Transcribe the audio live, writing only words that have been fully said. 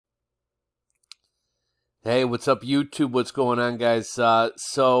Hey, what's up, YouTube? What's going on, guys?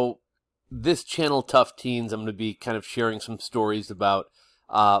 So this channel, Tough Teens, I'm going to be kind of sharing some stories about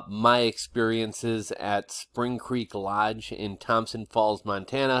my experiences at Spring Creek Lodge in Thompson Falls,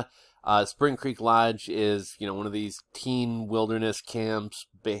 Montana. Spring Creek Lodge is, one of these teen wilderness camps,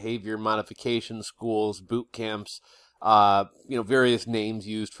 behavior modification schools, boot camps, various names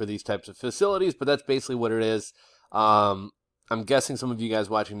used for these types of facilities, but that's basically what it is. I'm guessing some of you guys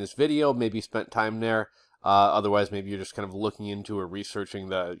watching this video maybe spent time there. Otherwise, maybe you're just kind of looking into or researching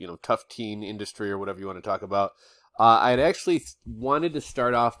the, tough teen industry or whatever you want to talk about. I'd actually wanted to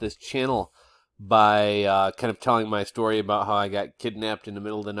start off this channel by kind of telling my story about how I got kidnapped in the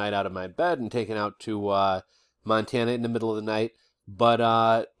middle of the night out of my bed and taken out to Montana in the middle of the night.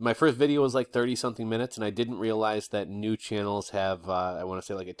 But my first video was like 30-something minutes, and I didn't realize that new channels have, I want to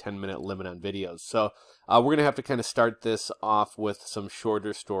say, like a 10-minute limit on videos. So we're going to have to kind of start this off with some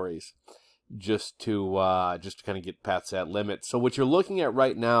shorter stories, just to kind of get past that limit. So what you're looking at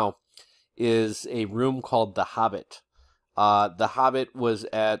right now is a room called the Hobbit. The Hobbit was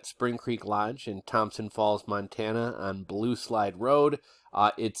at Spring Creek Lodge in Thompson Falls, Montana on Blue Slide Road.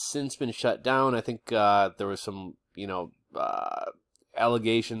 It's since been shut down. I think there was some,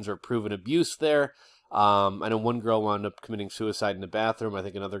 allegations or proven abuse there. I know one girl wound up committing suicide in the bathroom. I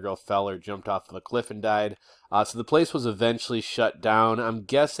think another girl fell or jumped off of a cliff and died. So the place was eventually shut down. I'm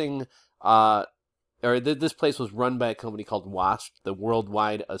guessing this place was run by a company called WASP, the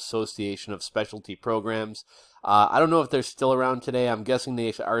Worldwide Association of Specialty Programs. I don't know if they're still around today. I'm guessing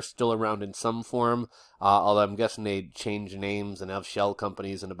they are still around in some form, although I'm guessing they changed names and have shell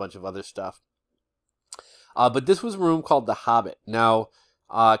companies and a bunch of other stuff. But this was a room called the Hobbit. Now,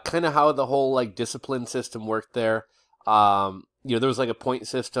 kind of how the whole discipline system worked there. There was like a point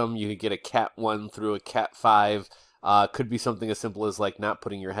system. You could get a Cat 1 through a Cat 5. Could be something as simple as not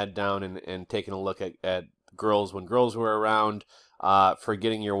putting your head down and taking a look at girls when girls were around,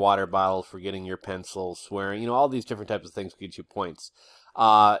 forgetting your water bottle, forgetting your pencil, swearing, all these different types of things get you points.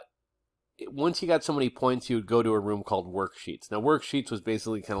 Once you got so many points, you would go to a room called worksheets. Now, worksheets was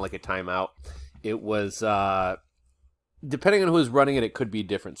basically kind of like a timeout. It was, depending on who was running it, it could be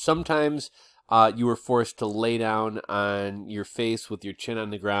different. Sometimes you were forced to lay down on your face with your chin on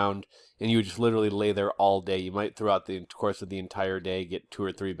the ground, and you would just literally lay there all day. You might, throughout the course of the entire day, get 2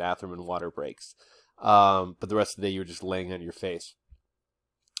 or 3 bathroom and water breaks. But the rest of the day, you were just laying on your face.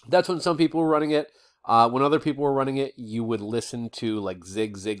 That's when some people were running it. When other people were running it, you would listen to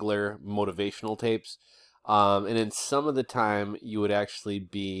Zig Ziglar motivational tapes. And then some of the time you would actually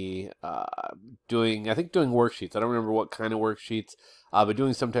be doing worksheets. I don't remember what kind of worksheets, but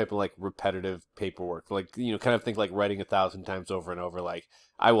doing some type of repetitive paperwork. Kind of think like writing 1,000 times over and over,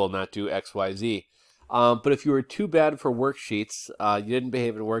 I will not do X, Y, Z. But if you were too bad for worksheets, you didn't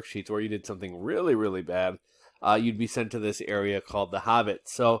behave in worksheets, or you did something really, really bad, you'd be sent to this area called the Hobbit.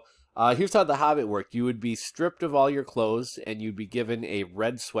 So here's how the Hobbit worked. You would be stripped of all your clothes, and you'd be given a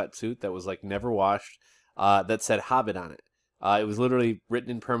red sweatsuit that was never washed, that said Hobbit on it. It was literally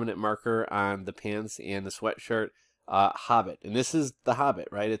written in permanent marker on the pants and the sweatshirt, Hobbit. And this is the Hobbit,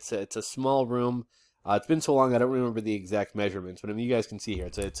 right? It's a small room. It's been so long I don't remember the exact measurements, but I mean, you guys can see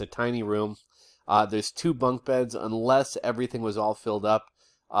here. It's a tiny room. There's 2 bunk beds. Unless everything was all filled up,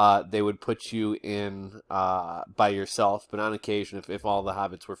 they would put you in by yourself. But on occasion, if all the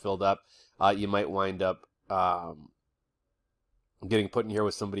Hobbits were filled up, you might wind up getting put in here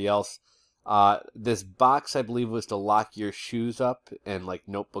with somebody else. This box, I believe, was to lock your shoes up and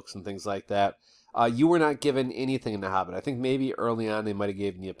notebooks and things like that. You were not given anything in the Hobbit. I think maybe early on they might have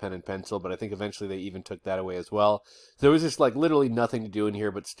given you a pen and pencil, but I think eventually they even took that away as well. So there was just literally nothing to do in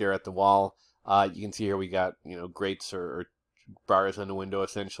here but stare at the wall. You can see here we got, grates or bars on the window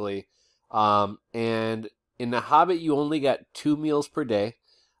essentially. And in the Hobbit you only got 2 meals per day,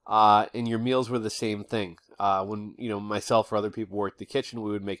 and your meals were the same thing. When myself or other people worked the kitchen,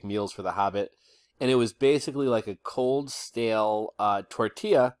 we would make meals for the Hobbit, and it was basically like a cold, stale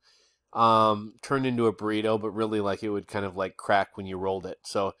tortilla turned into a burrito, but really it would kind of crack when you rolled it,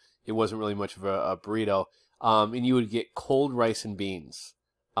 so it wasn't really much of a burrito. And you would get cold rice and beans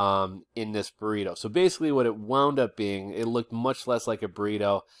in this burrito. So basically, what it wound up being, it looked much less like a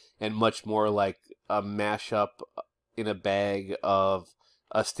burrito and much more like a mashup in a bag of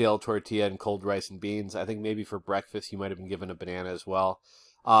a stale tortilla and cold rice and beans. I think maybe for breakfast you might have been given a banana as well.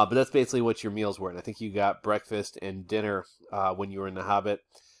 But that's basically what your meals were. And I think you got breakfast and dinner when you were in the Hobbit.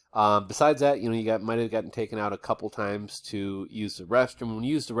 Besides that, you might have gotten taken out a couple times to use the restroom. When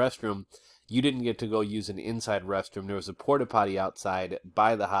you used the restroom, you didn't get to go use an inside restroom. There was a porta potty outside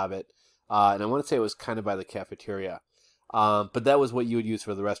by the Hobbit. And I want to say it was kind of by the cafeteria. But that was what you would use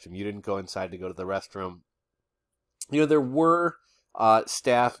for the restroom. You didn't go inside to go to the restroom. You know, there were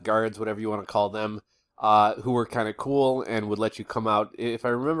staff, guards, whatever you want to call them, who were kind of cool and would let you come out. If I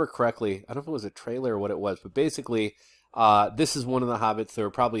remember correctly, I don't know if it was a trailer or what it was, but basically, this is one of the Hobbits. There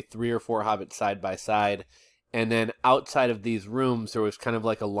were probably 3 or 4 Hobbits side by side. And then outside of these rooms, there was kind of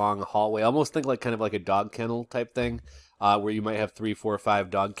like a long hallway. Almost think like kind of like a dog kennel type thing, where you might have 3, 4, 5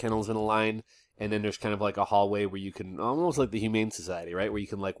 dog kennels in a line. And then there's kind of like a hallway where you can, almost like the Humane Society, right? Where you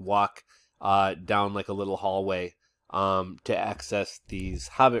can like walk down like a little hallway to access these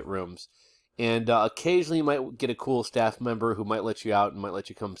Hobbit rooms. And occasionally you might get a cool staff member who might let you out and might let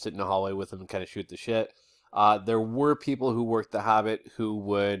you come sit in the hallway with them and kind of shoot the shit. There were people who worked the Hobbit who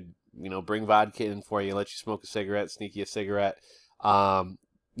would, you know, bring vodka in for you, let you smoke a cigarette, sneak you a cigarette,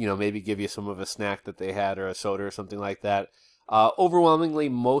 you know, maybe give you some of a snack that they had or a soda or something like that. Overwhelmingly,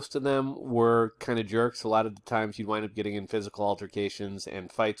 most of them were kind of jerks. A lot of the times you'd wind up getting in physical altercations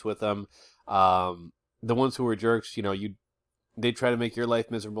and fights with them. The ones who were jerks, you know, they'd try to make your life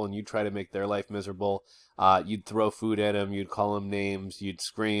miserable and you'd try to make their life miserable. You'd throw food at them, you'd call them names, you'd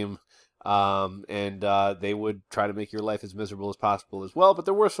scream. And they would try to make your life as miserable as possible as well. But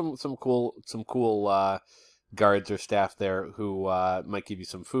there were some cool guards or staff there who might give you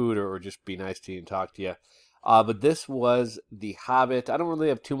some food or just be nice to you and talk to you. But this was The Hobbit. I don't really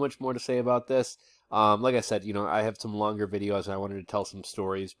have too much more to say about this. Like I said, you know, I have some longer videos and I wanted to tell some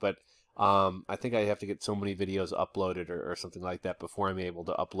stories, but I think I have to get so many videos uploaded or something like that before I'm able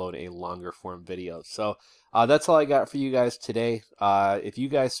to upload a longer form video. So that's all I got for you guys today. If you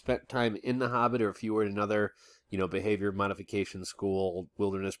guys spent time in The Hobbit, or if you were in another, you know, behavior modification school,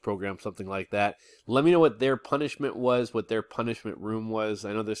 wilderness program, something like that, let me know what their punishment was, what their punishment room was.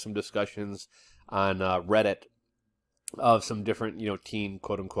 I know there's some discussions on Reddit of some different, you know, teen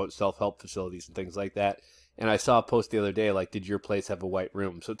quote-unquote self-help facilities and things like that. And I saw a post the other day, like, did your place have a white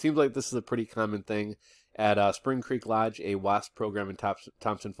room? So it seems like this is a pretty common thing at Spring Creek Lodge, a WASP program in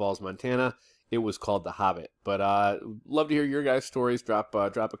Thompson Falls, Montana. It was called The Hobbit. But love to hear your guys' stories. Drop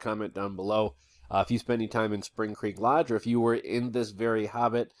a comment down below. If you spend any time in Spring Creek Lodge, or if you were in this very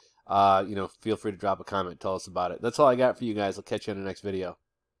Hobbit, you know, feel free to drop a comment. Tell us about it. That's all I got for you guys. I'll catch you in the next video.